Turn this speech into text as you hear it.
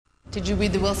Did you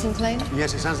read the Wilson claim?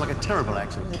 Yes, it sounds like a terrible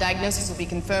accident. The diagnosis will be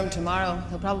confirmed tomorrow.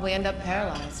 He'll probably end up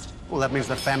paralyzed. Well, that means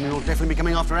the family will definitely be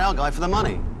coming after our guy for the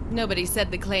money. Nobody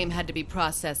said the claim had to be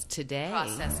processed today.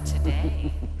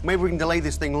 Maybe we can delay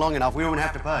this thing long enough we won't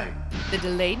have to pay. The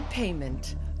delayed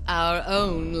payment. Our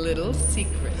own little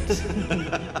secret.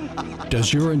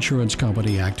 Does your insurance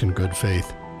company act in good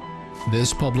faith?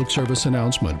 This public service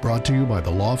announcement brought to you by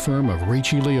the law firm of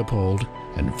Ricci-Leopold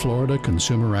and Florida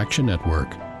Consumer Action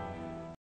Network.